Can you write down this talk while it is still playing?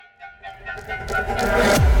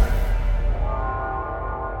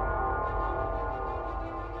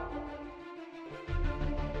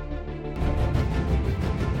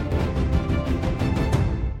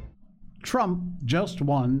Trump just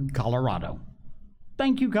won Colorado.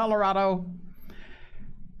 Thank you, Colorado.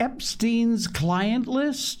 Epstein's client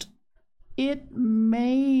list? It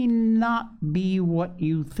may not be what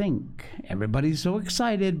you think. Everybody's so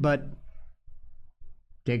excited, but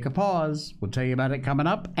take a pause. We'll tell you about it coming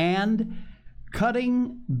up. And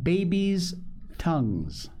cutting babies'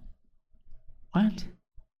 tongues. What?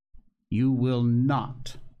 You will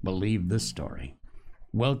not believe this story.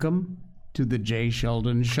 Welcome to the Jay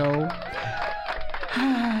Sheldon Show.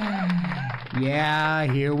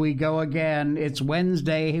 Yeah, here we go again. It's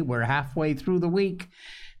Wednesday. We're halfway through the week.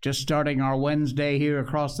 Just starting our Wednesday here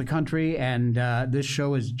across the country, and this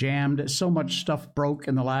show is jammed. So much stuff broke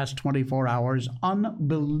in the last 24 hours.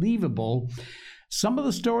 Unbelievable. Some of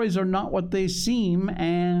the stories are not what they seem,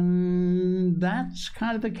 and that's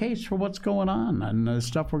kind of the case for what's going on and the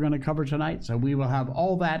stuff we're going to cover tonight. So we will have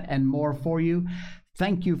all that and more for you.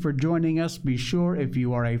 Thank you for joining us. Be sure, if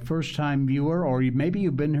you are a first-time viewer, or maybe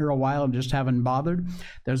you've been here a while and just haven't bothered,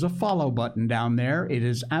 there's a follow button down there. It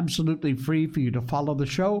is absolutely free for you to follow the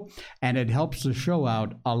show, and it helps the show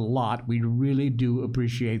out a lot. We really do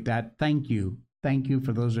appreciate that. Thank you. Thank you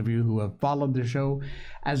for those of you who have followed the show.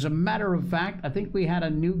 As a matter of fact, I think we had a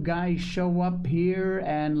new guy show up here,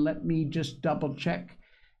 and let me just double-check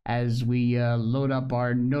as we load up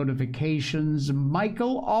our notifications.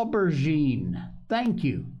 Michael Aubergine. Thank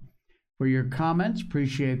you for your comments.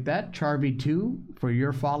 Appreciate that. Charvy2 for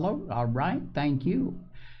your follow. All right. Thank you.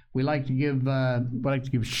 We like to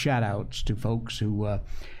give shout outs to folks who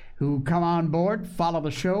come on board, follow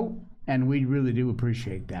the show, and we really do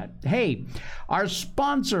appreciate that. Hey, our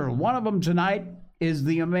sponsor, one of them tonight, is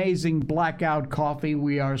the amazing Blackout Coffee.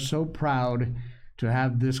 We are so proud to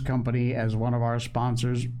have this company as one of our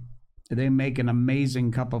sponsors. They make an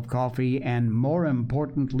amazing cup of coffee, and more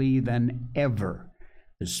importantly than ever,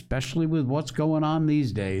 especially with what's going on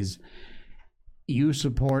these days, you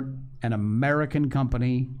support an American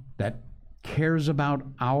company that cares about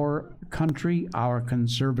our country, our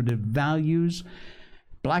conservative values.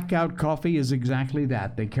 Blackout Coffee is exactly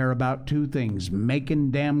that. They care about two things: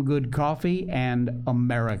 making damn good coffee and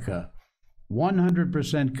America.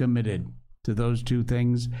 100% committed to those two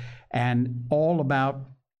things, and all about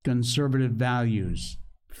conservative values,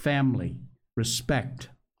 family, respect,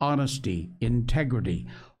 honesty, integrity,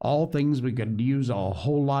 all things we could use a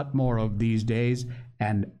whole lot more of these days,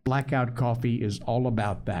 and Blackout Coffee is all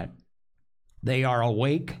about that. They are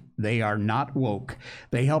awake. They are not woke.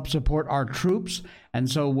 They help support our troops, and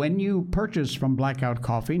so when you purchase from Blackout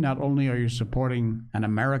Coffee, not only are you supporting an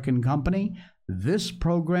American company, this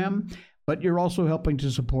program, but you're also helping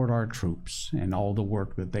to support our troops and all the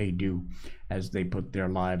work that they do as they put their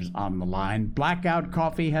lives on the line. Blackout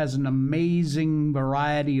Coffee has an amazing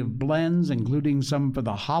variety of blends, including some for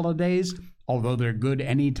the holidays, although they're good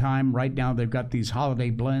anytime. Right now, they've got these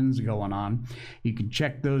holiday blends going on. You can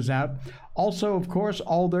check those out. Also, of course,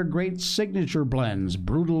 all their great signature blends.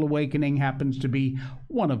 Brutal Awakening happens to be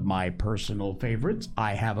one of my personal favorites.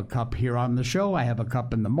 I have a cup here on the show. I have a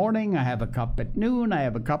cup in the morning. I have a cup at noon. I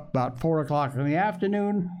have a cup about 4 o'clock in the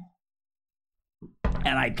afternoon.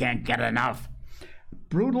 And I can't get enough.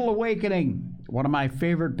 Brutal Awakening, one of my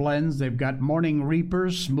favorite blends. They've got Morning Reaper,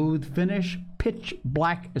 Smooth Finish, Pitch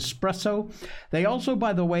Black Espresso. They also,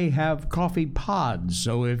 by the way, have coffee pods.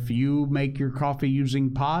 So if you make your coffee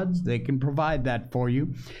using pods, they can provide that for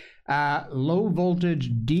you. Low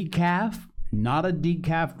voltage decaf. Not a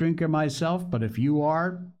decaf drinker myself, but if you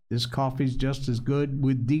are, this coffee's just as good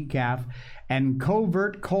with decaf. And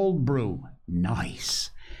Covert Cold Brew. Nice.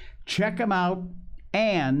 Check them out.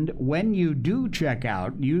 And when you do check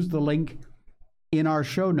out, use the link in our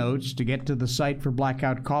show notes to get to the site for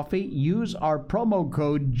Blackout Coffee. Use our promo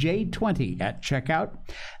code J20 at checkout.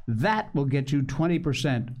 That will get you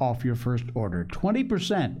 20% off your first order.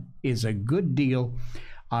 20% is a good deal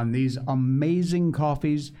on these amazing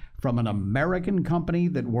coffees from an American company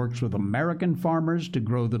that works with American farmers to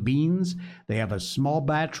grow the beans. They have a small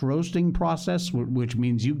batch roasting process, which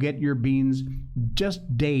means you get your beans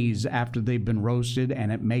just days after they've been roasted,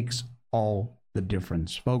 and it makes all the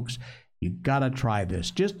difference. Folks, you gotta try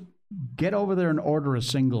this. Just get over there and order a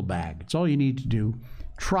single bag. It's all you need to do.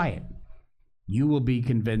 Try it. You will be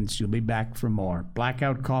convinced. You'll be back for more.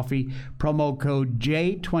 Blackout Coffee, promo code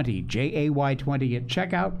J20, Jay20 at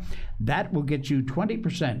checkout. That will get you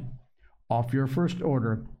 20% off your first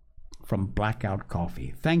order from Blackout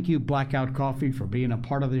Coffee. Thank you, Blackout Coffee, for being a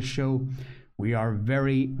part of this show. We are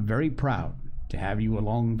very, very proud to have you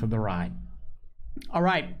along for the ride. All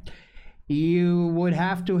right. You would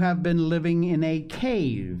have to have been living in a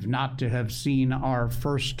cave not to have seen our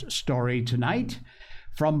first story tonight.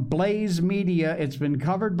 From Blaze Media, it's been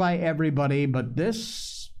covered by everybody, but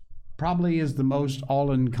this probably is the most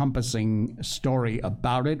all-encompassing story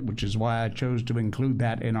about it, which is why I chose to include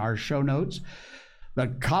that in our show notes. The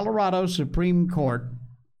Colorado Supreme Court,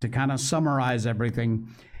 to kind of summarize everything,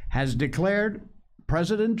 has declared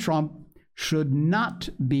President Trump should not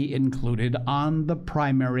be included on the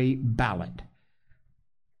primary ballot.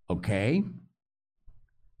 Okay?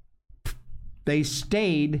 They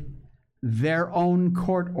stayed their own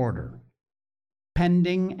court order,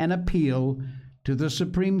 pending an appeal to the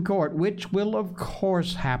Supreme Court, which will, of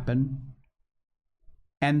course, happen.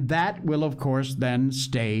 And that will, of course, then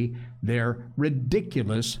stay their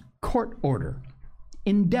ridiculous court order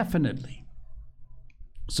indefinitely.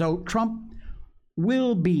 So Trump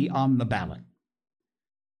will be on the ballot.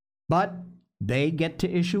 But they get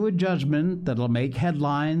to issue a judgment that'll make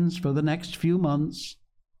headlines for the next few months.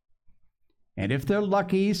 And if they're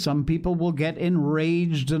lucky, some people will get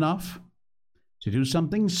enraged enough to do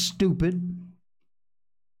something stupid.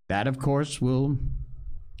 That, of course, will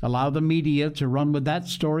allow the media to run with that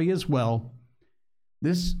story as well.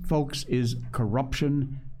 This, folks, is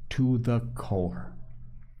corruption to the core.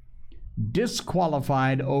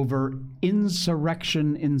 Disqualified over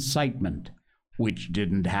insurrection incitement, which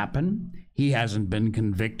didn't happen. He hasn't been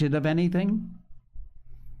convicted of anything.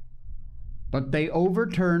 But they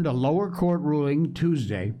overturned a lower court ruling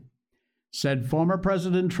Tuesday, said former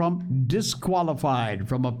President Trump disqualified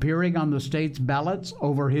from appearing on the state's ballots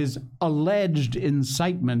over his alleged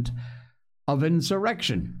incitement of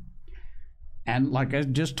insurrection. And like I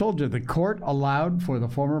just told you, the court allowed for the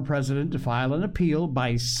former president to file an appeal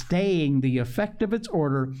by staying the effect of its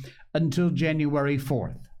order until January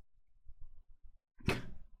 4th.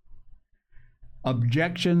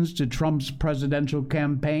 Objections to Trump's presidential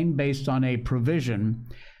campaign based on a provision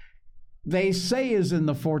they say is in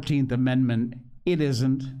the 14th Amendment. It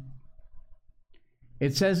isn't.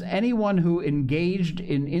 It says anyone who engaged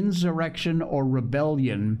in insurrection or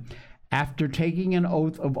rebellion after taking an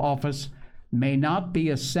oath of office may not be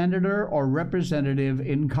a senator or representative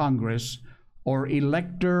in Congress or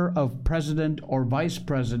elector of president or vice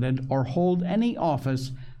president or hold any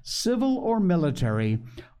office, civil or military,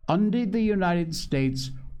 under the United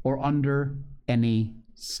States or under any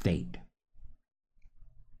state.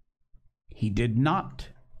 He did not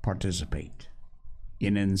participate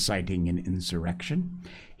in inciting an insurrection.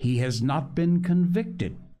 He has not been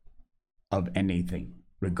convicted of anything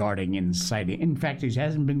regarding inciting. In fact, he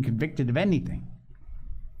hasn't been convicted of anything.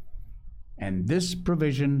 And this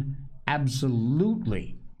provision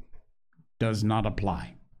absolutely does not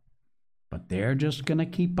apply. But they're just going to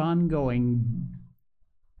keep on going.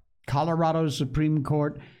 Colorado's Supreme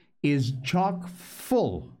Court is chock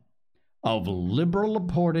full of liberal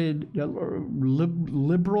appointed,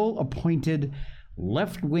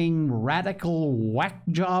 left-wing, radical whack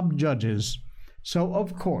job judges. So,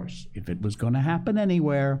 of course, if it was going to happen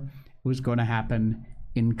anywhere, it was going to happen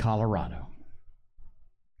in Colorado.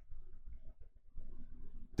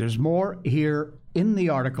 There's more here in the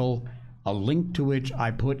article, a link to which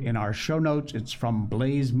I put in our show notes. It's from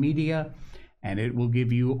Blaze Media, and it will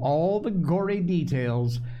give you all the gory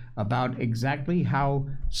details about exactly how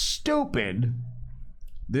stupid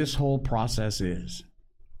this whole process is.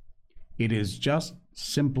 It is just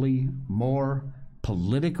simply more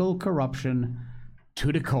political corruption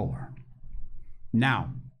to the core.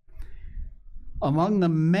 Now, among the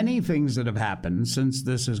many things that have happened since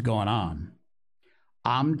this has gone on,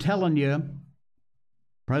 I'm telling you,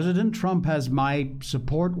 President Trump has my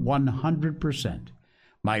support 100%.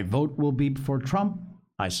 My vote will be for Trump.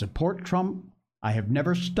 I support Trump. I have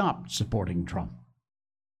never stopped supporting Trump.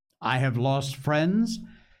 I have lost friends.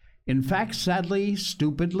 In fact, sadly,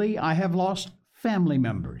 stupidly, I have lost family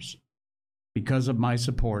members because of my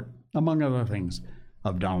support, among other things,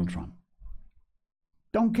 of Donald Trump.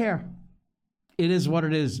 Don't care. It is what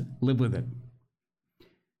it is. Live with it.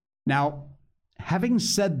 Now, having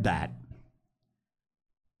said that,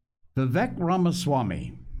 Vivek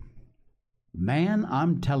Ramaswamy, man,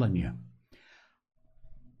 I'm telling you,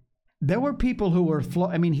 there were people who were,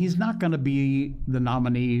 he's not going to be the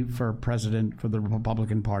nominee for president for the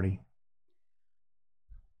Republican Party.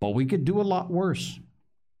 But we could do a lot worse.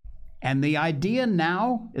 And the idea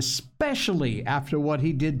now, especially after what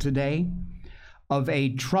he did today, of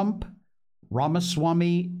a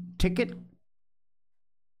Trump-Ramaswamy ticket,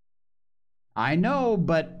 I know,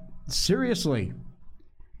 but seriously,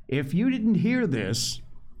 if you didn't hear this,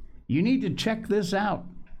 you need to check this out.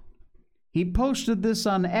 He posted this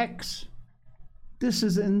on X.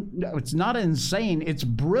 It's not insane. It's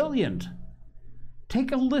brilliant.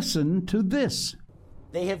 Take a listen to this.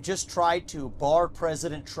 They have just tried to bar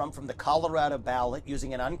President Trump from the Colorado ballot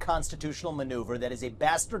using an unconstitutional maneuver that is a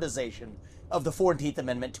bastardization of the 14th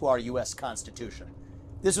Amendment to our U.S. Constitution.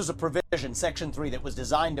 This was a provision, Section 3, that was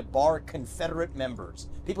designed to bar Confederate members,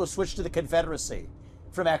 people who switched to the Confederacy,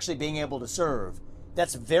 from actually being able to serve.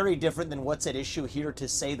 That's very different than what's at issue here, to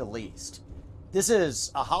say the least. This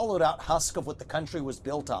is a hollowed out husk of what the country was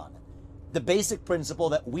built on. The basic principle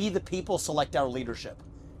that we, the people, select our leadership,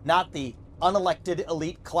 not the unelected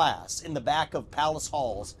elite class in the back of palace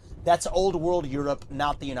halls. That's old world Europe,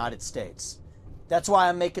 not the United States. That's why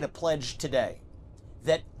I'm making a pledge today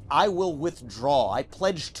that I will withdraw, I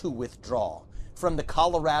pledge to withdraw from the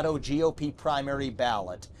Colorado GOP primary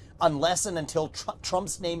ballot unless and until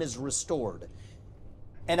Trump's name is restored.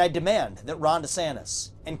 And I demand that Ron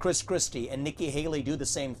DeSantis and Chris Christie and Nikki Haley do the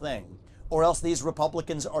same thing, or else these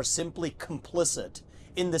Republicans are simply complicit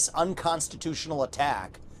in this unconstitutional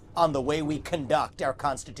attack on the way we conduct our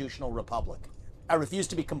constitutional republic. I refuse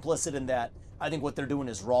to be complicit in that. I think what they're doing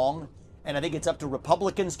is wrong, and I think it's up to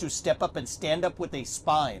Republicans to step up and stand up with a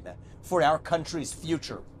spine for our country's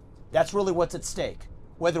future. That's really what's at stake,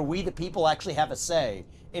 whether we, the people, actually have a say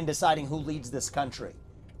in deciding who leads this country.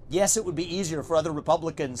 Yes, it would be easier for other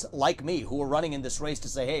Republicans like me who are running in this race to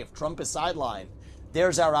say, hey, if Trump is sidelined,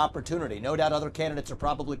 there's our opportunity. No doubt other candidates are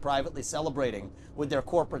probably privately celebrating with their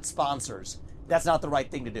corporate sponsors. That's not the right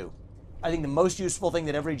thing to do. I think the most useful thing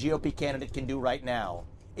that every GOP candidate can do right now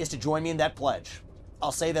is to join me in that pledge.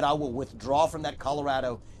 I'll say that I will withdraw from that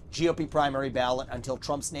Colorado GOP primary ballot until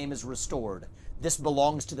Trump's name is restored. This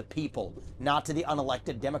belongs to the people, not to the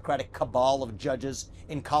unelected Democratic cabal of judges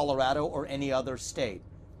in Colorado or any other state.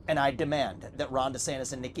 And I demand that Ron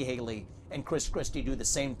DeSantis and Nikki Haley and Chris Christie do the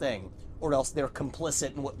same thing, or else they're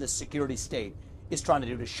complicit in what this security state is trying to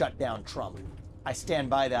do to shut down Trump. I stand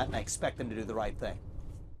by that, and I expect them to do the right thing.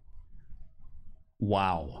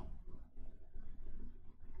 Wow.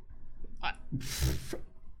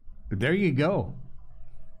 There you go.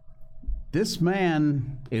 This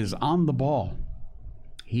man is on the ball.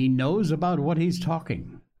 He knows about what he's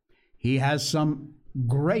talking. He has some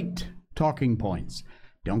great talking points.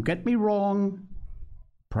 Don't get me wrong.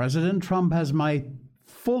 President Trump has my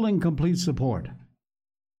full and complete support.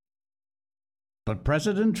 But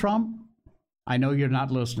President Trump, I know you're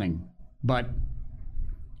not listening, but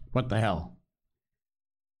what the hell?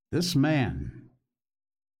 This man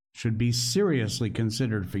should be seriously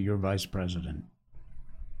considered for your vice president.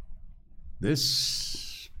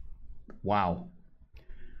 Wow.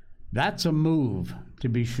 That's a move, to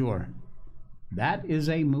be sure. That is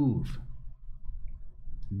a move.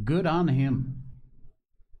 Good on him.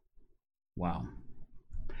 Wow.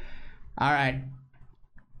 All right.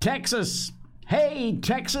 Texas. Hey,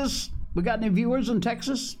 Texas. We got any viewers in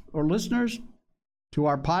Texas or listeners to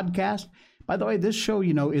our podcast? By the way, this show,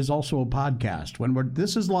 is also a podcast.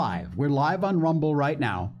 This is live. We're live on Rumble right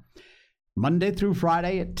now, Monday through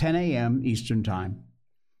Friday at 10 a.m. Eastern Time.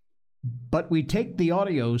 But we take the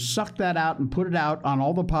audio, suck that out, and put it out on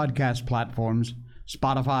all the podcast platforms,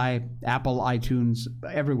 Spotify, Apple, iTunes,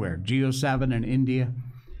 everywhere, Geo7 in India.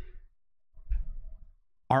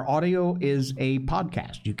 Our audio is a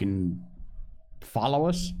podcast. You can follow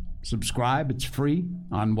us, subscribe. It's free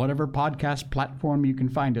on whatever podcast platform you can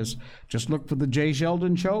find us. Just look for The Jay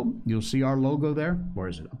Sheldon Show. You'll see our logo there. Or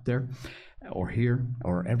is it up there? Or here?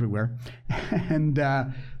 Or everywhere. And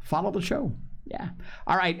follow the show. Yeah.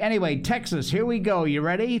 All right. Anyway, Texas, here we go. You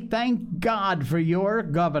ready? Thank God for your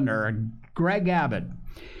governor, Greg Abbott.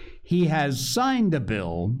 He has signed a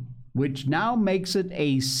bill which now makes it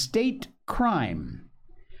a state crime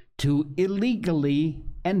to illegally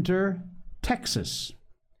enter Texas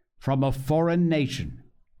from a foreign nation.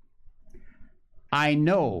 I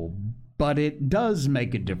know, but it does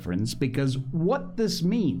make a difference, because what this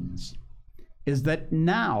means is that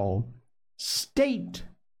now state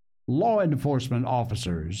law enforcement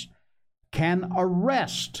officers can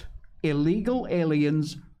arrest illegal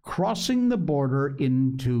aliens crossing the border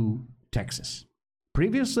into Texas.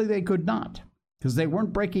 Previously, they could not, because they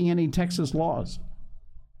weren't breaking any Texas laws.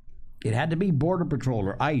 It had to be Border Patrol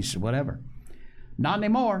or ICE or whatever. Not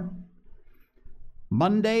anymore.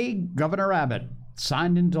 Monday, Governor Abbott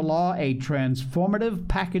signed into law a transformative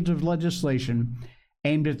package of legislation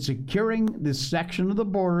aimed at securing this section of the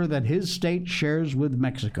border that his state shares with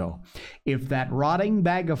Mexico. If that rotting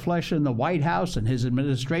bag of flesh in the White House and his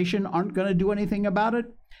administration aren't going to do anything about it,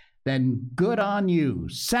 then good on you.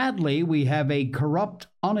 Sadly, we have a corrupt,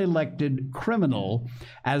 unelected criminal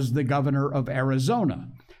as the governor of Arizona.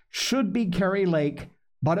 Should be Kari Lake,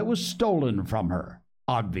 but it was stolen from her,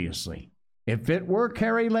 obviously. If it were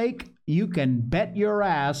Kari Lake, you can bet your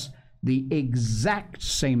ass the exact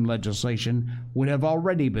same legislation would have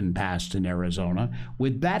already been passed in Arizona.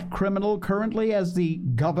 With that criminal currently as the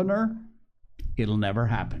governor, it'll never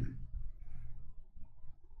happen.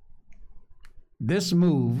 This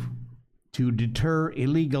move to deter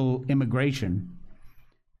illegal immigration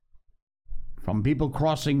from people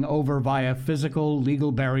crossing over via physical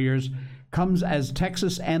legal barriers comes as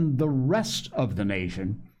Texas and the rest of the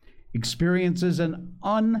nation experiences an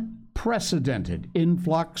unprecedented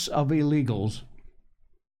influx of illegals.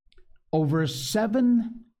 Over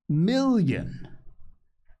 7 million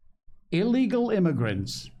illegal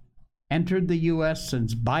immigrants entered the U.S.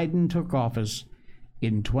 since Biden took office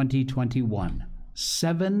in 2021.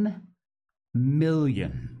 7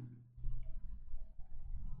 million.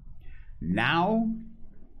 Now,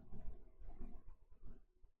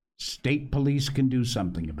 state police can do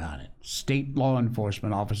something about it. State law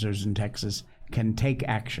enforcement officers in Texas can take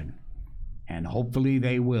action, and hopefully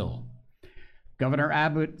they will. Governor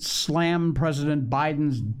Abbott slammed President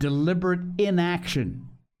Biden's deliberate inaction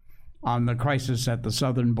on the crisis at the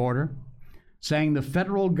southern border, saying the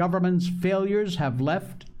federal government's failures have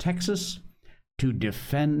left Texas to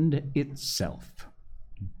defend itself.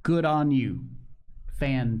 Good on you.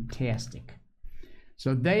 Fantastic.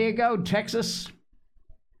 So there you go, Texas.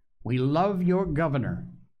 We love your governor.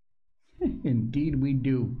 Indeed we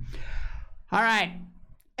do. All right.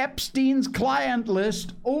 Epstein's client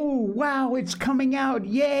list. Oh, wow, it's coming out.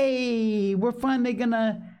 Yay. We're finally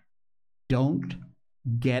gonna... Don't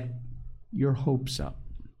get your hopes up.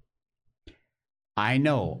 I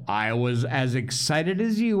know. I was as excited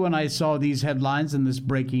as you when I saw these headlines in this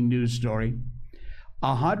breaking news story.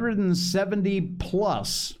 170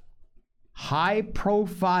 plus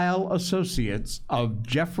high-profile associates of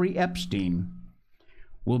Jeffrey Epstein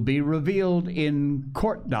will be revealed in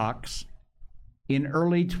court docs in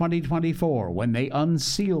early 2024 when they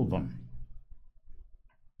unseal them.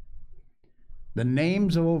 The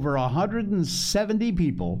names of over 170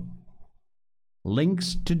 people,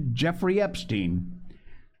 links to Jeffrey Epstein,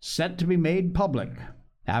 set to be made public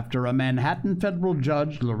after a Manhattan federal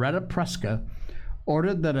judge, Loretta Preska,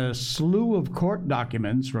 ordered that a slew of court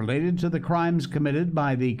documents related to the crimes committed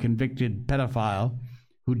by the convicted pedophile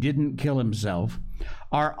who didn't kill himself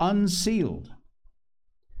are unsealed.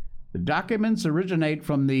 The documents originate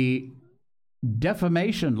from the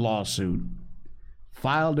defamation lawsuit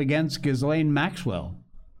filed against Ghislaine Maxwell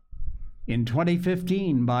in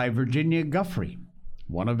 2015 by Virginia Giuffre,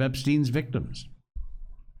 one of Epstein's victims.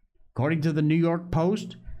 According to the New York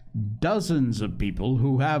Post, dozens of people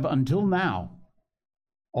who have until now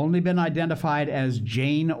only been identified as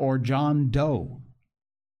Jane or John Doe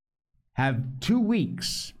have 2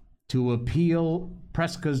 weeks to appeal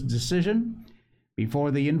Preska's decision before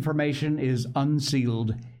the information is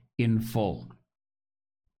unsealed in full.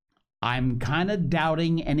 I'm kind of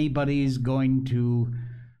doubting anybody's going to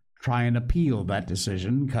try and appeal that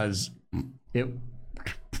decision because it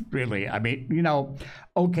really, I mean, you know,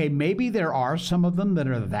 okay, maybe there are some of them that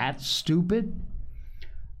are that stupid,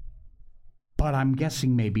 but I'm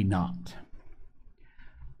guessing maybe not.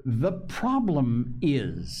 The problem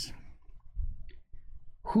is,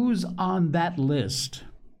 who's on that list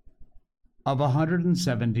of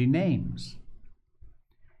 170 names?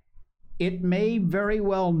 It may very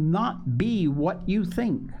well not be what you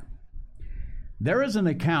think. There is an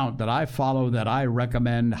account that I follow that I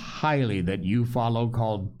recommend highly that you follow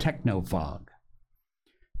called Technofog,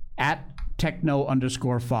 at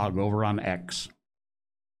techno_fog over on X.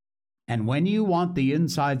 And when you want the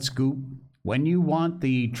inside scoop, when you want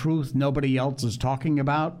the truth nobody else is talking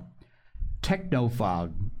about,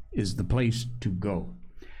 Technofog is the place to go.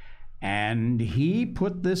 And he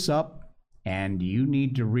put this up, and you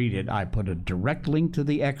need to read it. I put a direct link to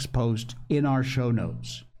the X post in our show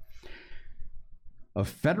notes. A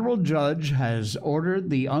federal judge has ordered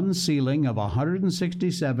the unsealing of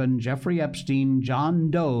 167 Jeffrey Epstein John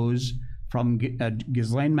Does from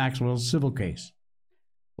Ghislaine Maxwell's civil case.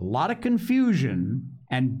 A lot of confusion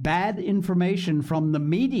and bad information from the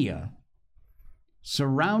media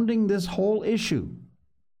surrounding this whole issue.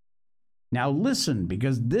 Now listen,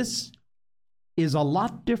 because this is a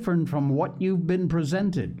lot different from what you've been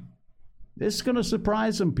presented. This is going to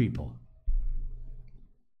surprise some people.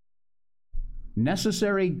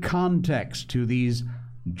 Necessary context to these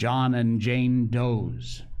John and Jane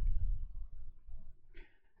Does.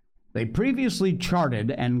 They previously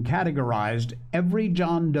charted and categorized every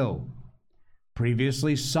John Doe,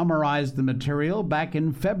 previously summarized the material back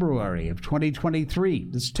in February of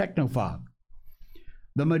 2023. This is Technofog.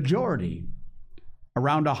 The majority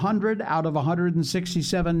Around 100 out of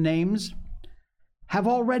 167 names have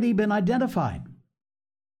already been identified.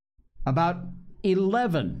 About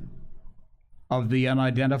 11 of the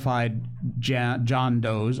unidentified John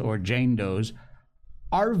Does or Jane Does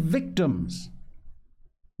are victims,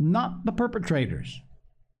 not the perpetrators.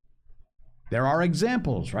 There are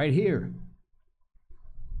examples right here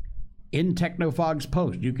in Technofog's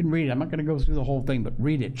post. You can read it. I'm not going to go through the whole thing, but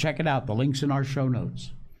read it. Check it out. The link's in our show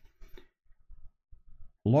notes.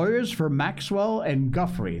 Lawyers for Maxwell and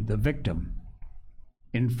Guthrie, the victim,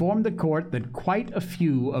 informed the court that quite a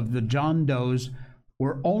few of the John Does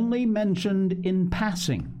were only mentioned in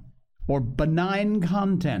passing or benign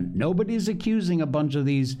content. Nobody's accusing a bunch of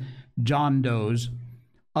these John Does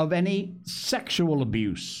of any sexual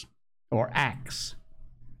abuse or acts,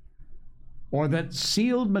 or that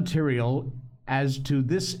sealed material as to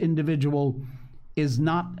this individual is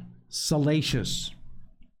not salacious.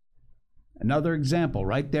 Another example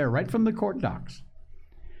right there, right from the court docs.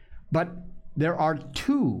 But there are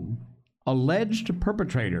two alleged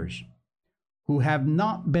perpetrators who have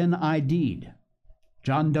not been ID'd.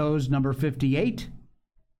 John Doe's number 58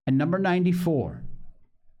 and number 94.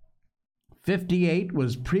 58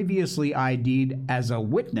 was previously ID'd as a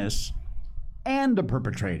witness and a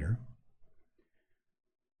perpetrator.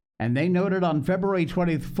 And they noted on February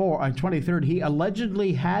 23rd, he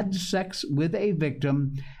allegedly had sex with a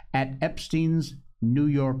victim at Epstein's New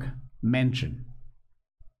York mansion.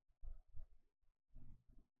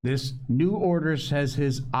 This new order says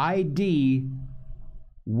his ID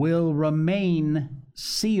will remain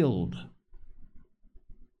sealed.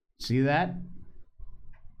 See that?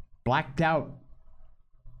 Blacked out.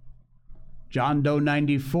 John Doe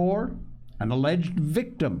 94, an alleged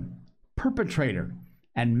victim, perpetrator,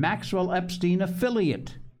 and Maxwell Epstein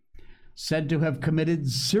affiliate, said to have committed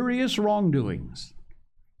serious wrongdoings.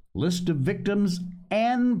 List of victims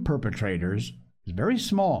and perpetrators is very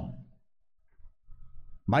small.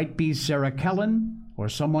 Might be Sarah Kellen or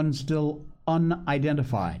someone still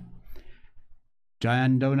unidentified.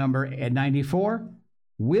 John Doe number 94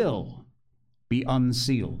 will be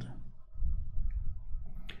unsealed.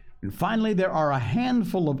 And finally, there are a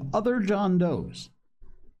handful of other John Does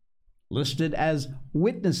listed as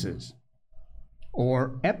witnesses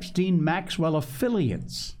or Epstein-Maxwell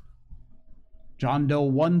affiliates. John Doe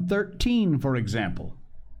 113, for example,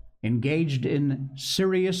 engaged in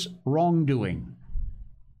serious wrongdoing.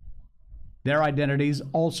 Their identities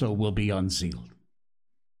also will be unsealed.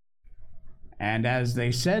 And as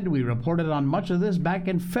they said, we reported on much of this back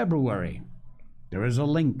in February. There is a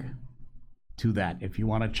link to that if you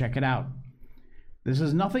want to check it out. This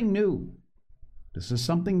is nothing new. This is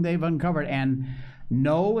something they've uncovered. And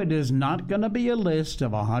no, it is not going to be a list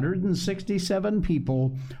of 167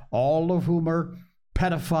 people, all of whom are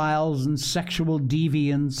pedophiles and sexual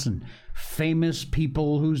deviants and famous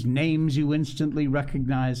people whose names you instantly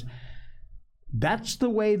recognize. That's the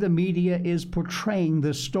way the media is portraying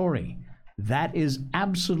this story. That is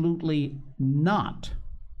absolutely not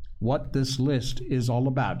what this list is all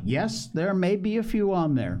about. Yes, there may be a few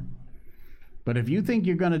on there, but if you think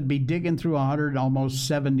you're going to be digging through 100, almost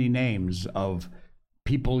 70 names of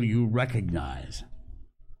people you recognize,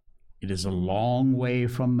 it is a long way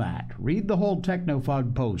from that. Read the whole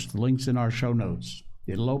Technofog post. The link's in our show notes.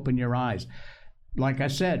 It'll open your eyes. Like I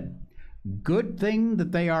said, good thing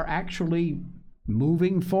that they are actually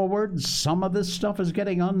moving forward. Some of this stuff is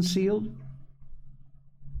getting unsealed,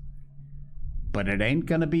 but it ain't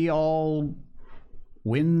going to be all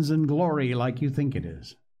wins and glory like you think it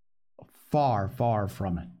is. Far, far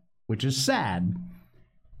from it, which is sad,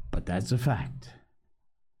 but that's a fact.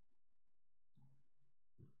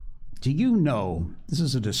 Do you know, this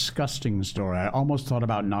is a disgusting story. I almost thought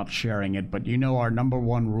about not sharing it, but you know our number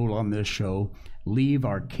one rule on this show, leave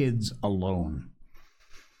our kids alone.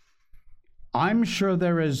 I'm sure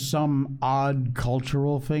there is some odd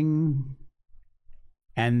cultural thing,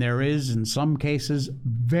 and there is, in some cases,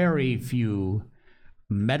 very few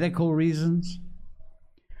medical reasons,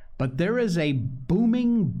 but there is a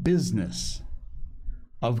booming business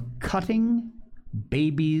of cutting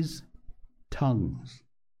babies' tongues.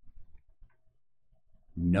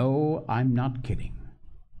 No, I'm not kidding.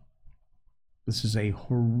 This is a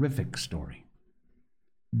horrific story.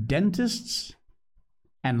 Dentists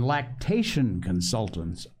and lactation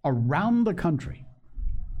consultants around the country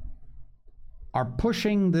are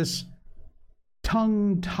pushing this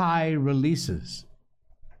tongue tie releases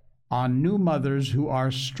on new mothers who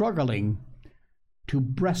are struggling to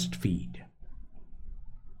breastfeed.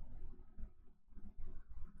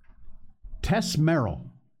 Tess Merrill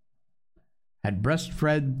had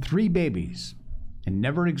breastfed 3 babies and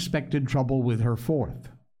never expected trouble with her fourth.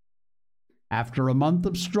 After a month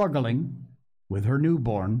of struggling with her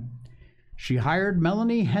newborn, she hired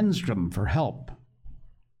Melanie Henstrom for help.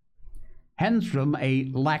 Henstrom,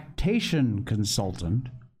 a lactation consultant,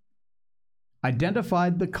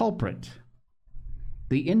 identified the culprit.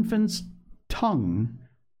 The infant's tongue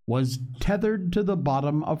was tethered to the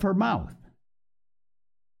bottom of her mouth.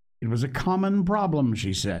 It was a common problem,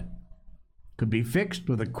 she said. Could be fixed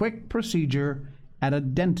with a quick procedure at a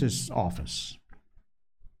dentist's office.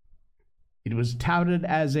 It was touted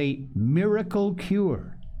as a miracle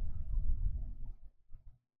cure.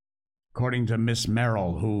 According to Miss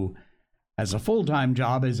Merrill, who has a full-time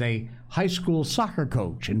job as a high school soccer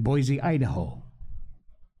coach in Boise, Idaho.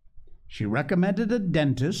 She recommended a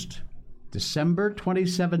dentist, December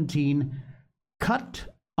 2017, cut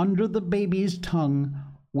under the baby's tongue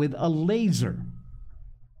with a laser.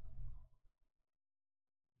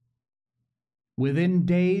 Within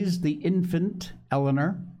days, the infant,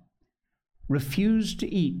 Eleanor, refused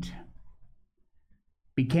to eat,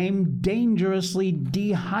 became dangerously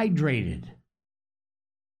dehydrated.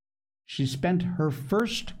 She spent her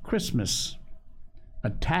first Christmas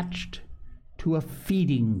attached to a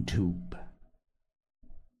feeding tube.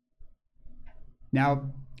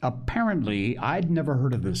 Now, apparently, I'd never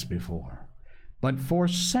heard of this before, but for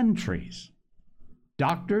centuries,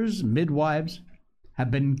 doctors, midwives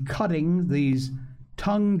have been cutting these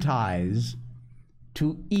tongue ties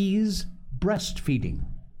to ease breastfeeding.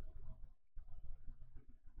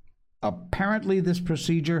 Apparently, this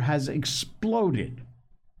procedure has exploded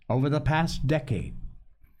over the past decade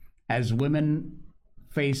as women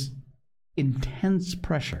face intense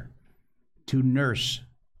pressure to nurse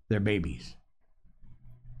their babies.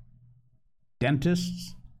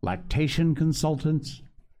 Dentists, lactation consultants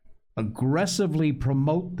aggressively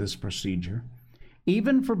promote this procedure,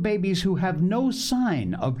 even for babies who have no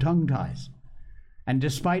sign of tongue ties, and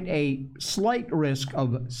despite a slight risk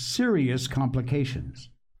of serious complications.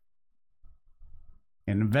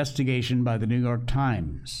 An investigation by the New York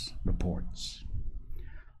Times reports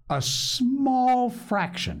a small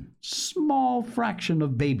fraction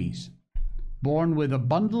of babies born with a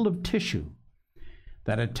bundle of tissue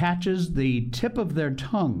that attaches the tip of their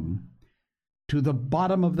tongue to the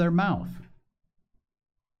bottom of their mouth.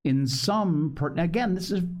 In some, again,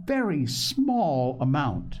 this is a very small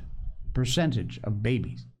percentage of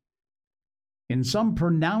babies. In some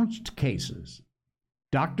pronounced cases,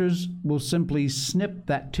 doctors will simply snip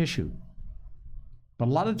that tissue. But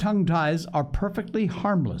a lot of tongue ties are perfectly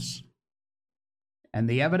harmless, and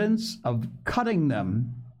the evidence of cutting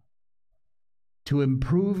them to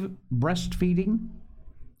improve breastfeeding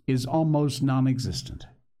is almost non-existent.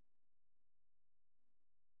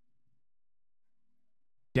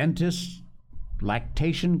 Dentists,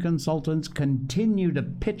 lactation consultants continue to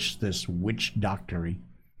pitch this witch doctory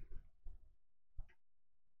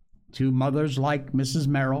to mothers like Mrs.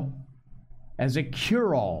 Merrill as a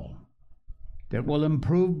cure-all that will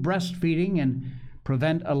improve breastfeeding and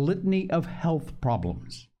prevent a litany of health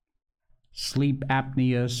problems: sleep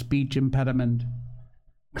apnea, speech impediment,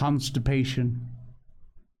 constipation.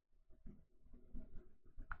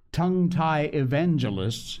 Tongue-tie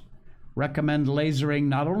evangelists recommend lasering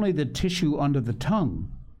not only the tissue under the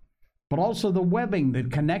tongue, but also the webbing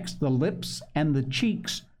that connects the lips and the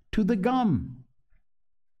cheeks to the gum.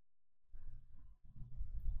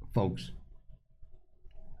 Folks.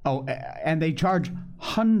 Oh, and they charge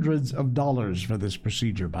hundreds of dollars for this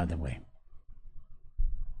procedure, by the way.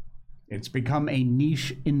 It's become a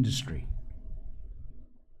niche industry.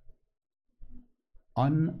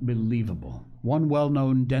 Unbelievable. One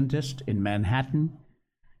well-known dentist in Manhattan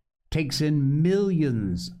takes in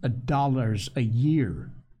millions of dollars a year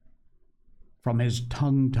from his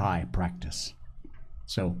tongue tie practice.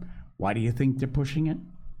 So why do you think they're pushing it?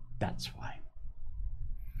 That's why.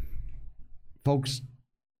 Folks,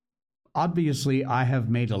 obviously I have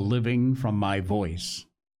made a living from my voice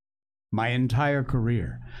my entire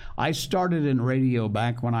career. I started in radio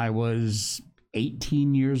back when I was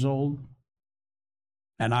 18 years old,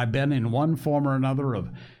 and I've been in one form or another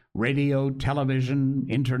of radio, television,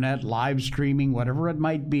 internet, live streaming, whatever it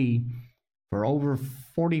might be, for over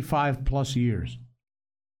 45 plus years.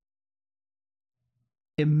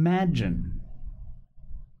 Imagine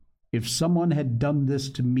if someone had done this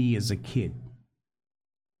to me as a kid.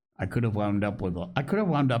 I could have wound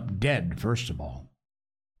up dead, first of all,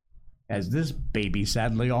 as this baby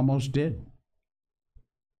sadly almost did.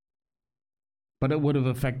 But it would have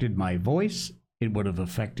affected my voice. It would have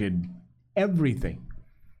affected everything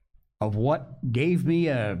of what gave me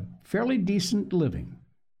a fairly decent living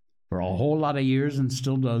for a whole lot of years and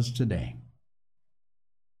still does today.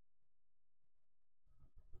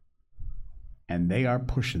 and they are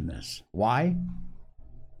pushing this. Why?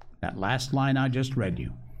 That last line I just read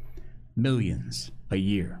you. Millions a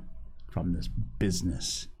year from this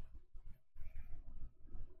business.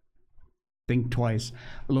 Think twice.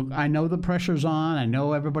 Look, I know the pressure's on. I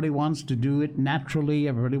know everybody wants to do it naturally.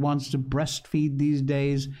 Everybody wants to breastfeed these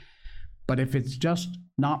days. But if it's just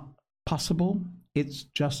not possible, it's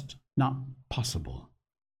just not possible.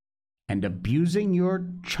 And abusing your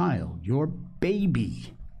child, your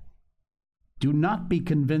baby, do not be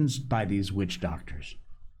convinced by these witch doctors.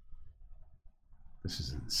 This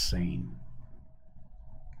is insane.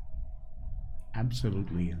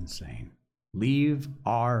 Absolutely insane. Leave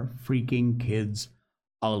our freaking kids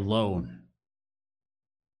alone.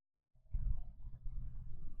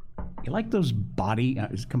 You like those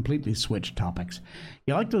it's completely switched topics.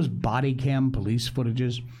 You like those body cam police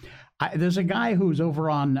footages? There's a guy who's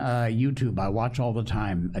over on YouTube I watch all the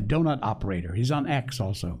time, a donut operator. He's on X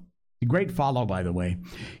also. A great follow, by the way.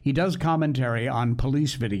 He does commentary on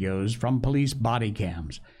police videos from police body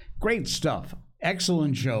cams. Great stuff.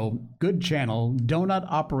 Excellent show. Good channel. Donut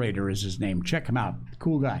Operator is his name. Check him out.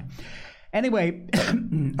 Cool guy. Anyway,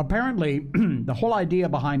 apparently, the whole idea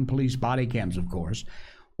behind police body cams, of course,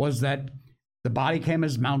 was that the body cam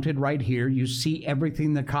is mounted right here. You see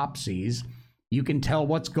everything the cop sees. You can tell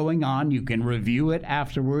what's going on. You can review it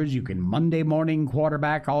afterwards. You can Monday morning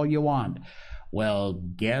quarterback all you want. Well,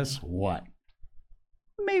 guess what?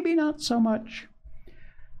 Maybe not so much.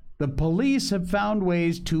 The police have found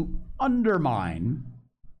ways to undermine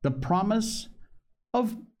the promise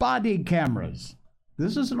of body cameras.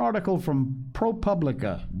 This is an article from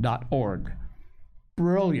ProPublica.org.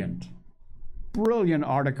 Brilliant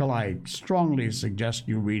article. I strongly suggest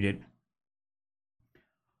you read it.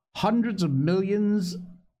 Hundreds of millions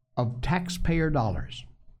of taxpayer dollars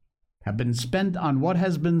have been spent on what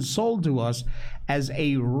has been sold to us as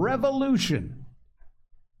a revolution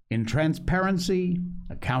in transparency,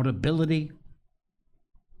 accountability.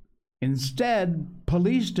 Instead,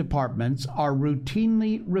 police departments are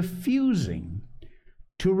routinely refusing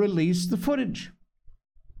to release the footage,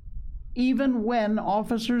 even when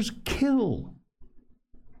officers kill.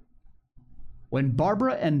 When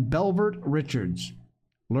Barbara and Belvert Richards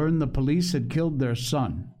learned the police had killed their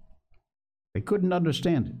son, they couldn't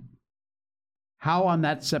understand it. How on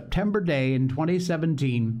that September day in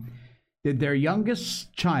 2017 did their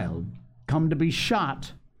youngest child come to be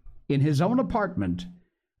shot in his own apartment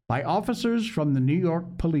by officers from the New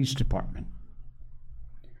York Police Department?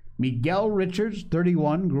 Miguel Richards,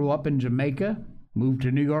 31, grew up in Jamaica, moved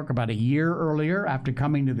to New York about a year earlier after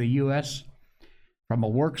coming to the U.S. from a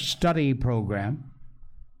work-study program.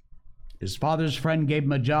 His father's friend gave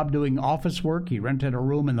him a job doing office work. He rented a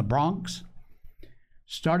room in the Bronx.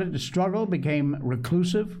 Started to struggle, became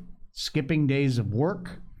reclusive, skipping days of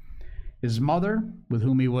work. His mother, with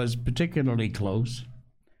whom he was particularly close,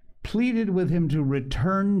 pleaded with him to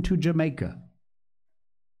return to Jamaica.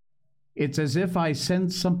 It's as if I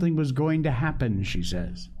sensed something was going to happen, she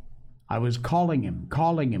says. I was calling him,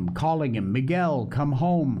 Miguel, come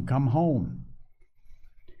home, come home.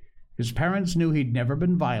 His parents knew he'd never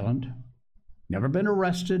been violent, never been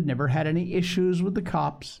arrested, never had any issues with the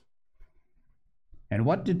cops. And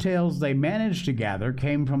what details they managed to gather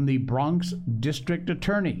came from the Bronx district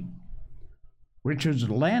attorney. Richard's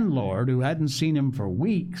landlord, who hadn't seen him for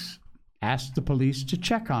weeks, asked the police to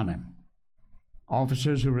check on him.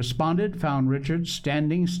 Officers who responded found Richard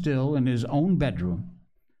standing still in his own bedroom,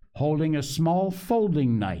 holding a small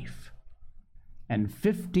folding knife. And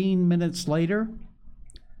 15 minutes later,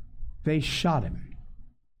 they shot him.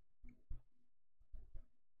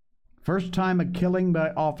 First time a killing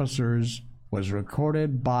by officers was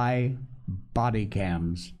recorded by body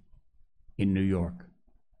cams in New York.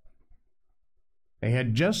 They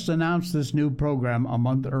had just announced this new program a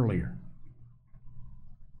month earlier.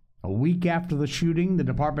 A week after the shooting, the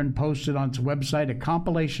department posted on its website a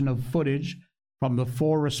compilation of footage from the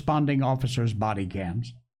 4 responding officers' body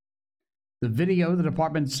cams. The video, the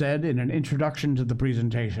department said in an introduction to the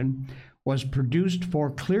presentation, was produced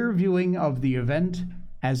for clear viewing of the event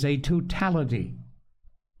as a totality.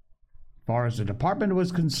 As far as the department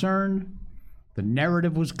was concerned, the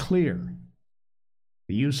narrative was clear.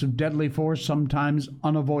 The use of deadly force sometimes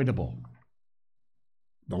unavoidable.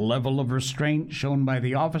 The level of restraint shown by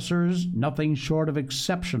the officers, nothing short of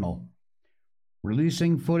exceptional.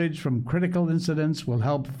 Releasing footage from critical incidents will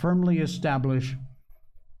help firmly establish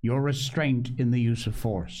your restraint in the use of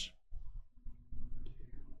force.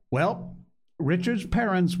 Well, Richard's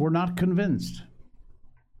parents were not convinced.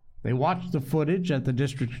 They watched the footage at the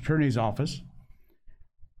district attorney's office,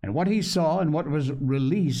 and what he saw and what was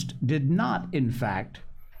released did not, in fact,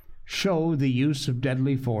 show the use of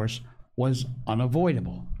deadly force was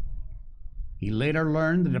unavoidable. He later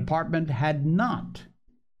learned the department had not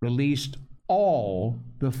released all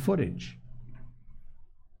the footage.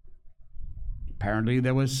 Apparently,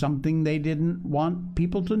 there was something they didn't want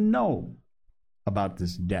people to know about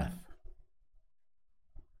this death.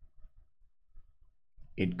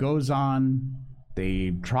 It goes on.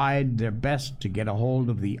 They tried their best to get a hold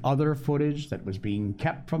of the other footage that was being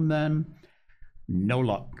kept from them. No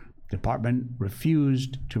luck. The department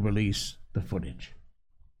refused to release the footage.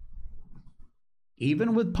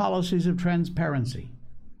 Even with policies of transparency,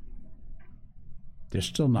 they're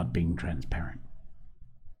still not being transparent.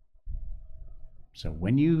 So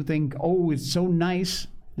when you think, oh, it's so nice,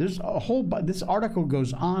 there's a whole, this article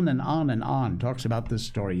goes on and on and on, talks about this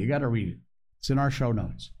story. You got to read it. It's in our show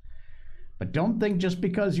notes. But don't think just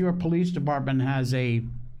because your police department has a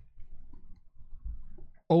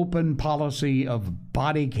open policy of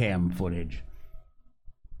body cam footage,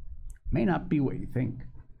 may not be what you think.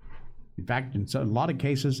 In fact, in a lot of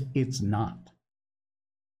cases, it's not.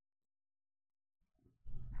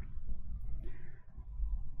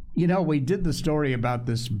 You know, we did the story about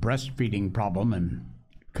this breastfeeding problem and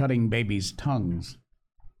cutting babies' tongues.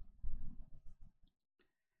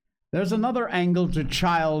 There's another angle to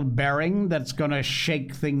childbearing that's going to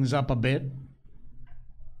shake things up a bit.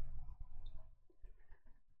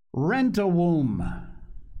 Rent a womb.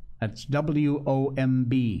 That's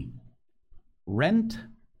W-O-M-B. Rent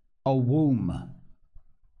a womb.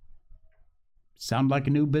 Sound like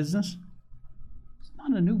a new business? It's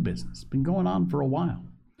not a new business. It's been going on for a while.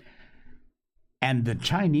 And the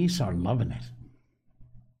Chinese are loving it.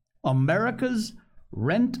 America's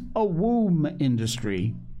rent a womb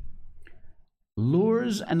industry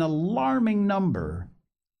lures an alarming number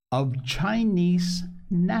of Chinese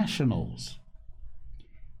nationals.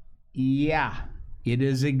 Yeah, it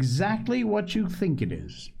is exactly what you think it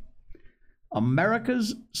is.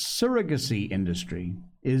 America's surrogacy industry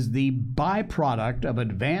is the byproduct of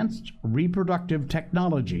advanced reproductive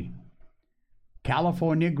technology.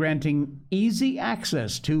 California granting easy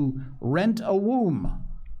access to rent a womb,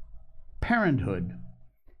 parenthood,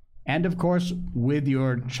 and of course, with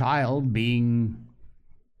your child being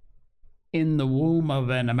in the womb of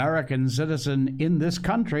an American citizen in this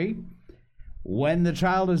country, when the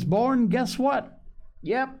child is born, guess what?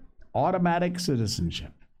 Yep, automatic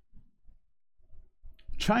citizenship.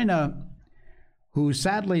 China, who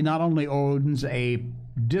sadly not only owns a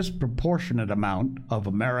disproportionate amount of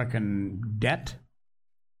American debt,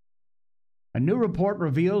 a new report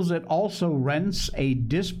reveals it also rents a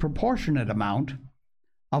disproportionate amount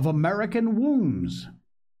of American wombs.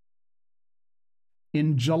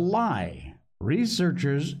 In July,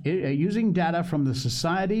 researchers using data from the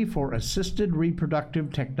Society for Assisted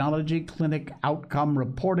Reproductive Technology Clinic Outcome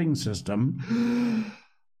Reporting System,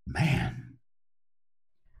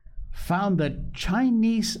 found that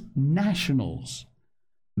Chinese nationals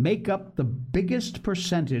make up the biggest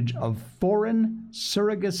percentage of foreign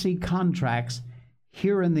surrogacy contracts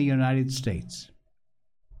here in the United States.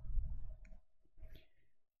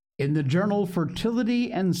 In the journal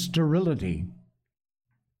Fertility and Sterility,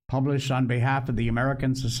 published on behalf of the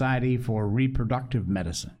American Society for Reproductive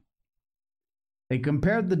Medicine, they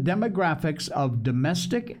compared the demographics of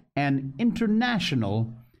domestic and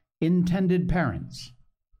international intended parents.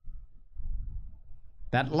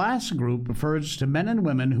 That last group refers to men and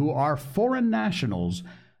women who are foreign nationals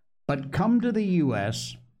but come to the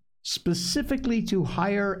U.S. specifically to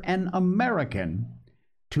hire an American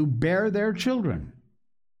to bear their children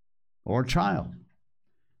or child.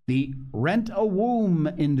 The rent-a-womb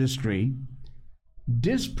industry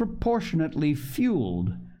disproportionately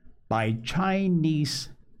fueled by Chinese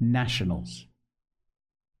nationals.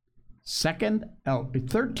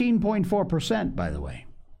 13.4%, by the way.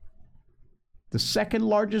 The second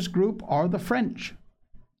largest group are the French,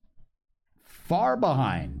 far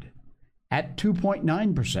behind at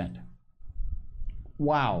 2.9%.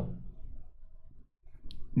 Wow.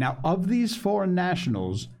 Now, of these foreign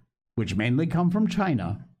nationals, which mainly come from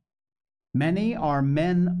China, many are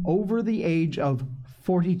men over the age of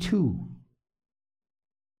 42.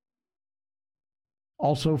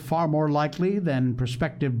 Also far more likely than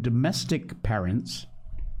prospective domestic parents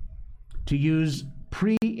to use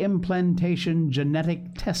pre-implantation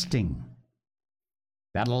genetic testing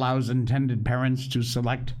that allows intended parents to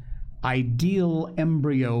select ideal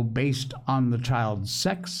embryo based on the child's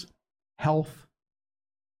sex, health,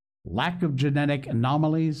 lack of genetic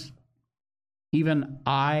anomalies, even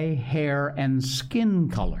eye, hair, and skin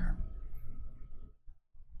color.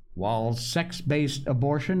 While sex-based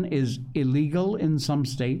abortion is illegal in some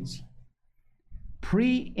states,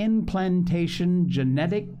 pre-implantation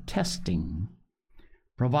genetic testing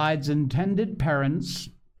provides intended parents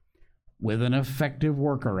with an effective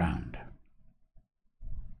workaround.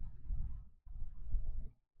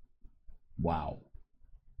 Wow.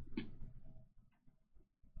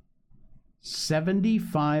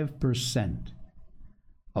 75%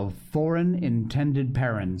 of foreign intended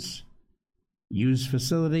parents use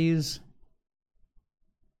facilities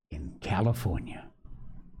in California.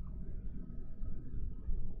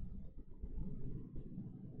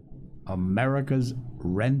 America's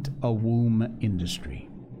rent-a-womb industry.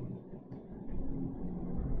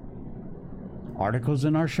 Articles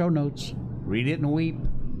in our show notes. Read it and weep.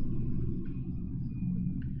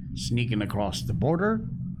 Sneaking across the border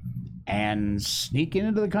and sneaking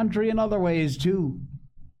into the country in other ways too.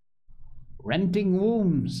 Renting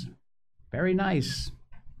wombs. Very nice.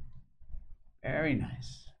 Very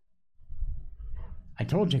nice. I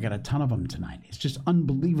told you I got a ton of them tonight. It's just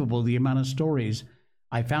unbelievable the amount of stories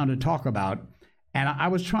I found to talk about. And I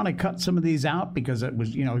was trying to cut some of these out because it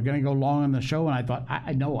was, going to go long on the show. And I thought,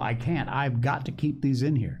 I can't. I've got to keep these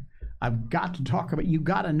in here. I've got to talk about, you've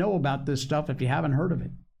got to know about this stuff if you haven't heard of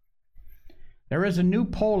it. There is a new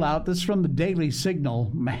poll out. This is from the Daily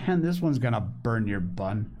Signal. Man, this one's going to burn your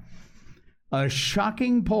bun. A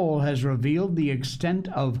shocking poll has revealed the extent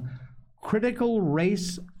of critical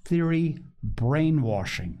race theory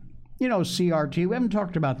brainwashing. CRT, we haven't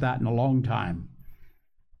talked about that in a long time.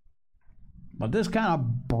 But this kind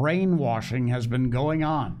of brainwashing has been going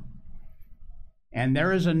on. And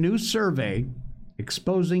there is a new survey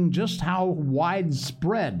exposing just how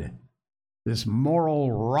widespread this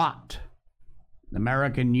moral rot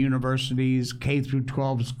American universities, K through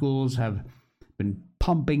 12 schools have been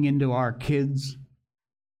pumping into our kids.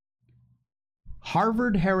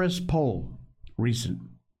 Harvard-Harris poll, recent.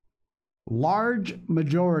 Large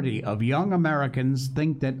majority of young Americans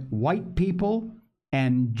think that white people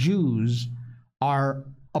and Jews are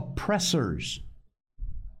oppressors,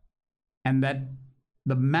 and that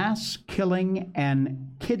the mass killing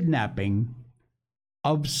and kidnapping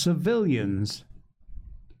of civilians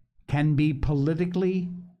can be politically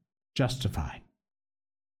justified.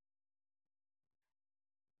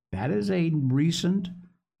 That is a recent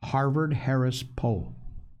Harvard-Harris poll.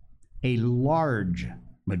 A large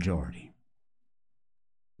majority.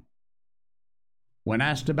 When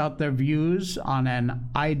asked about their views on an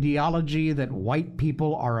ideology that white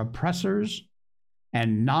people are oppressors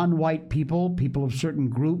and non-white people, people of certain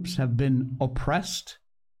groups, have been oppressed,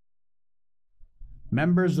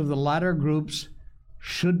 members of the latter groups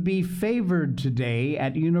should be favored today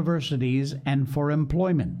at universities and for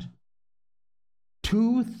employment.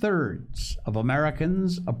 2/3 of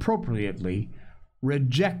Americans appropriately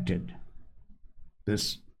rejected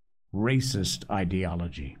this racist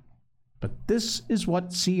ideology. But this is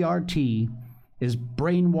what CRT is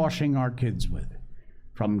brainwashing our kids with,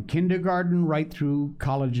 from kindergarten right through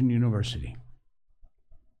college and university.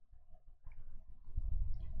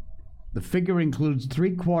 The figure includes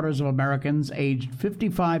 3/4 of Americans aged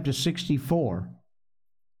 55 to 64,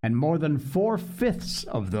 and more than 4/5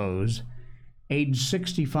 of those aged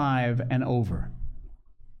 65 and over.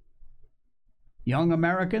 Young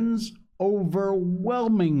Americans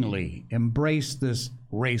overwhelmingly embrace this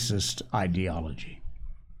racist ideology.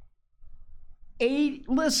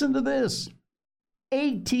 Listen to this.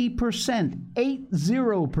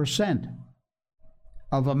 80%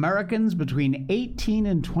 of Americans between 18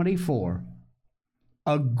 and 24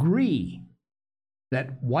 agree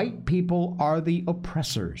that white people are the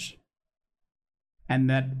oppressors and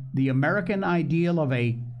that the American ideal of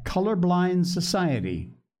a colorblind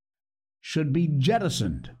society should be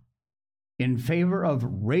jettisoned in favor of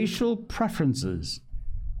racial preferences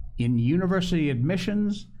in university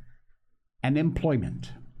admissions and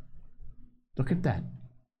employment. Look at that.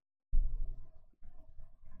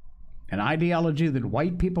 An ideology that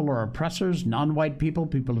white people are oppressors, non-white people,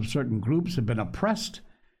 people of certain groups, have been oppressed,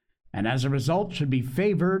 and as a result should be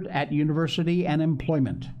favored at university and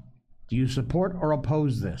employment. Do you support or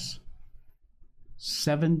oppose this?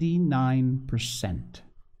 79%.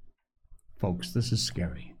 Folks, this is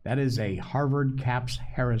scary. That is a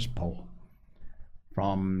Harvard-Capps-Harris poll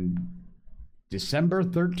from December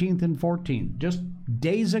 13th and 14th, just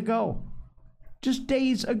days ago.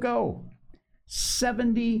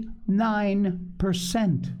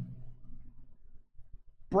 79%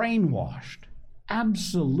 brainwashed.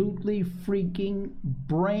 Absolutely freaking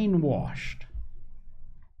brainwashed.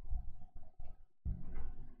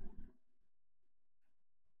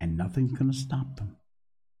 And nothing's going to stop them.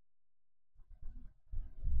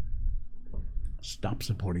 Stop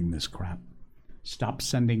supporting this crap. Stop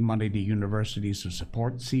sending money to universities to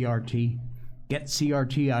support CRT. Get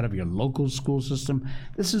CRT out of your local school system.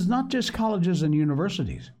 This is not just colleges and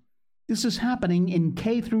universities. This is happening in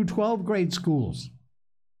K through 12 grade schools.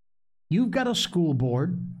 You've got a school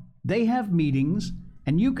board. They have meetings,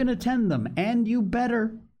 and you can attend them, and you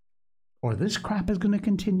better, or this crap is going to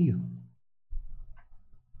continue.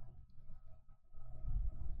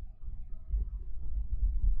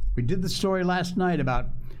 We did the story last night about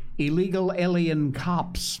illegal alien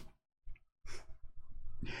cops.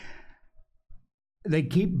 They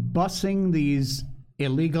keep busing these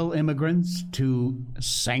illegal immigrants to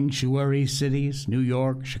sanctuary cities, New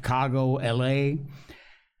York, Chicago, LA.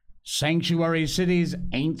 Sanctuary cities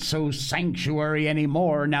ain't so sanctuary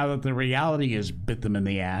anymore now that the reality has bit them in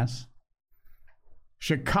the ass.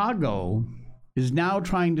 Chicago is now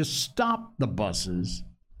trying to stop the buses,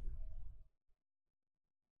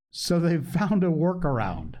 so they've found a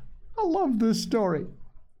workaround. I love this story.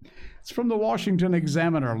 It's from the Washington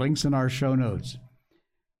Examiner, links in our show notes.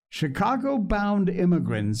 Chicago-bound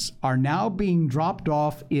immigrants are now being dropped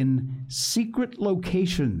off in secret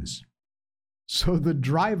locations so the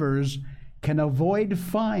drivers can avoid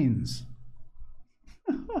fines.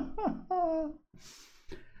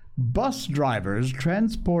 Bus drivers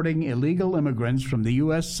transporting illegal immigrants from the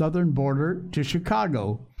U.S. southern border to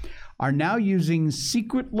Chicago are now using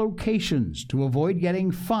secret locations to avoid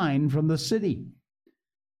getting fined from the city.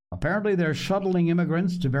 Apparently, they're shuttling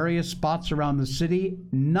immigrants to various spots around the city,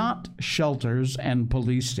 not shelters and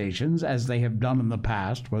police stations, as they have done in the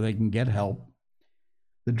past, where they can get help.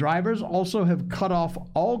 The drivers also have cut off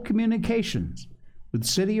all communications with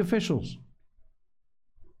city officials.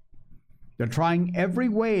 They're trying every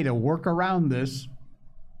way to work around this.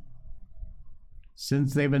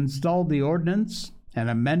 Since they've installed the ordinance and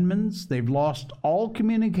amendments, they've lost all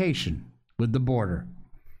communication with the border.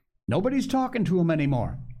 Nobody's talking to them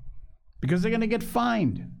anymore because they're going to get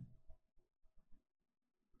fined.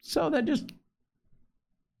 So they're just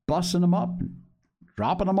bussing them up,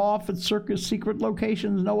 dropping them off at secret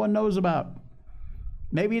locations no one knows about.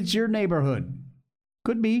 Maybe it's your neighborhood.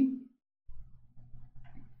 Could be.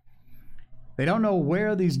 They don't know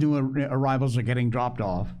where these new arrivals are getting dropped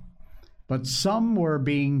off, but some were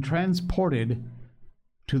being transported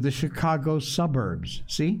to the Chicago suburbs.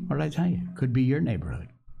 See, what did I tell you? Could be your neighborhood.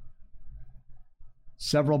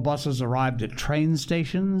 Several buses arrived at train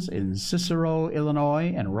stations in Cicero,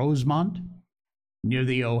 Illinois, and Rosemont, near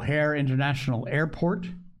the O'Hare International Airport.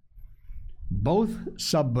 Both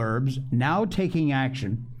suburbs now taking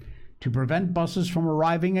action to prevent buses from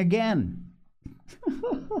arriving again.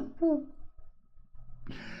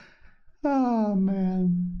 Oh,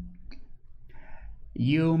 man.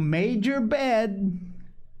 You made your bed.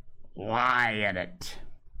 Lie in it.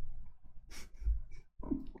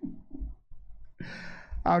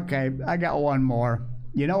 Okay, I got one more.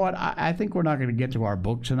 You know what? I think we're not going to get to our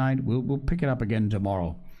book tonight. We'll pick it up again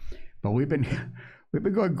tomorrow. But we've been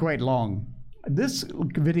going quite long. This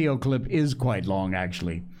video clip is quite long,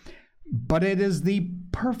 actually. But it is the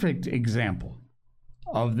perfect example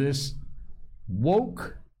of this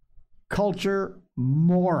woke culture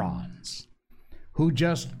morons who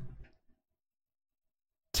just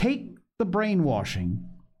take the brainwashing,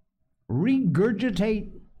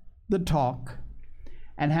 regurgitate the talk,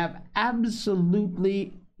 and have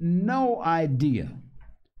absolutely no idea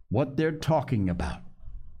what they're talking about.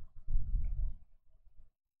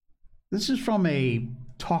 This is from a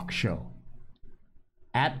talk show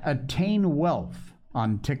at Attain Wealth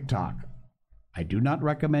on TikTok. I do not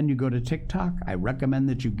recommend you go to TikTok. I recommend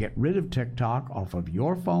that you get rid of TikTok off of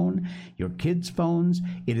your phone, your kids' phones.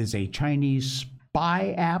 It is a Chinese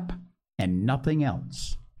spy app and nothing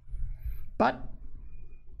else. But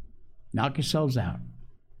knock yourselves out.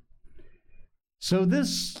 So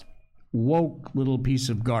this woke little piece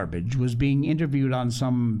of garbage was being interviewed on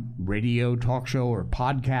some radio talk show or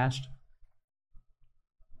podcast.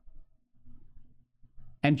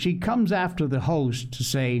 And she comes after the host to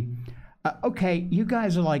say, okay, you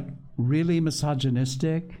guys are like really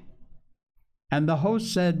misogynistic. And the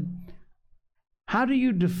host said, how do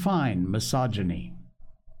you define misogyny?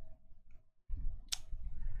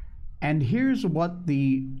 And here's what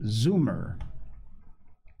the Zoomer,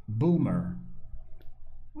 boomer,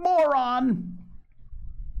 moron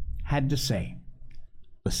had to say.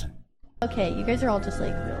 Listen. Okay, you guys are all just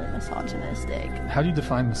like really misogynistic. How do you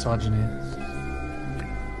define misogyny?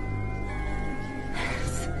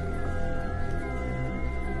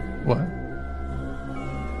 What?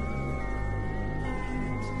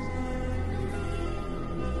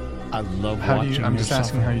 I love watching I'm just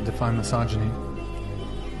asking how you define misogyny.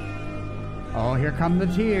 Oh, here come the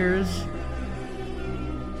tears.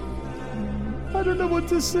 I don't know what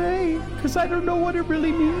to say, because I don't know what it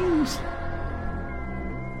really means.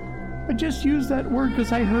 I just used that word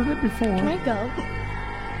because I heard it before. Can I go?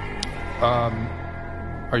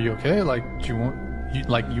 Are you okay? Like, do you want,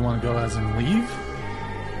 you want to go as in leave?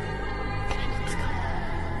 Can I please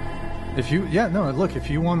go? If you, yeah, no, look, if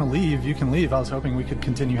you want to leave, you can leave. I was hoping we could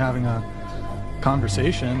continue having a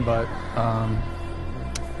conversation, but, I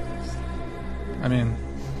mean...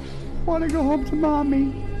 Want to go home to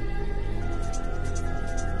mommy.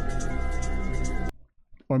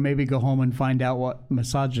 Or maybe go home and find out what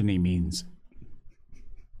misogyny means.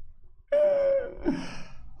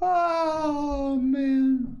 Oh,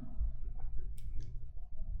 man.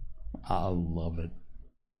 I love it.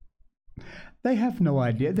 They have no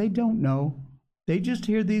idea. They don't know. They just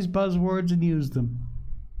hear these buzzwords and use them.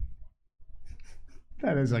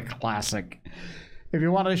 That is a classic. If you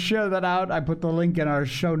want to share that out, I put the link in our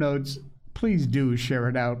show notes. Please do share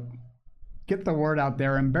it out. Get the word out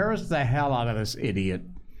there. Embarrass the hell out of this idiot.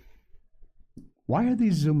 Why are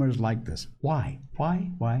these Zoomers like this? Why? Why?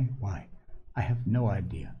 I have no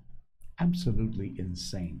idea. Absolutely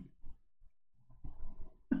insane.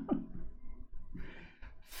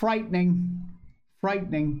 Frightening.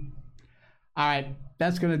 All right,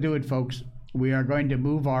 that's going to do it, folks. We are going to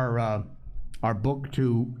move our book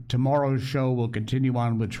to tomorrow's show. We'll continue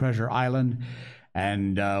on with Treasure Island,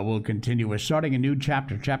 and we'll continue. We're starting a new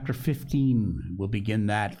chapter, chapter 15. We'll begin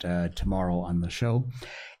that tomorrow on the show.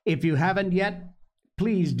 If you haven't yet,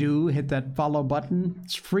 please do hit that follow button.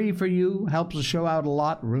 It's free for you, helps the show out a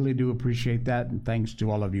lot. Really do appreciate that, and thanks to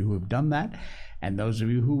all of you who have done that, and those of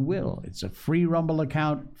you who will. It's a free Rumble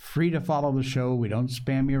account, free to follow the show. We don't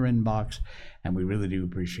spam your inbox, and we really do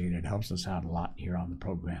appreciate it. It helps us out a lot here on the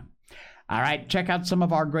program. All right, check out some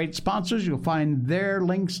of our great sponsors. You'll find their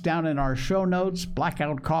links down in our show notes.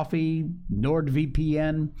 Blackout Coffee,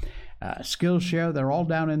 NordVPN, Skillshare, they're all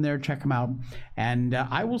down in there. Check them out. And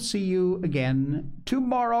I will see you again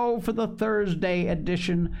tomorrow for the Thursday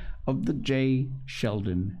edition of the Jay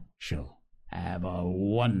Sheldon Show. Have a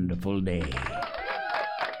wonderful day.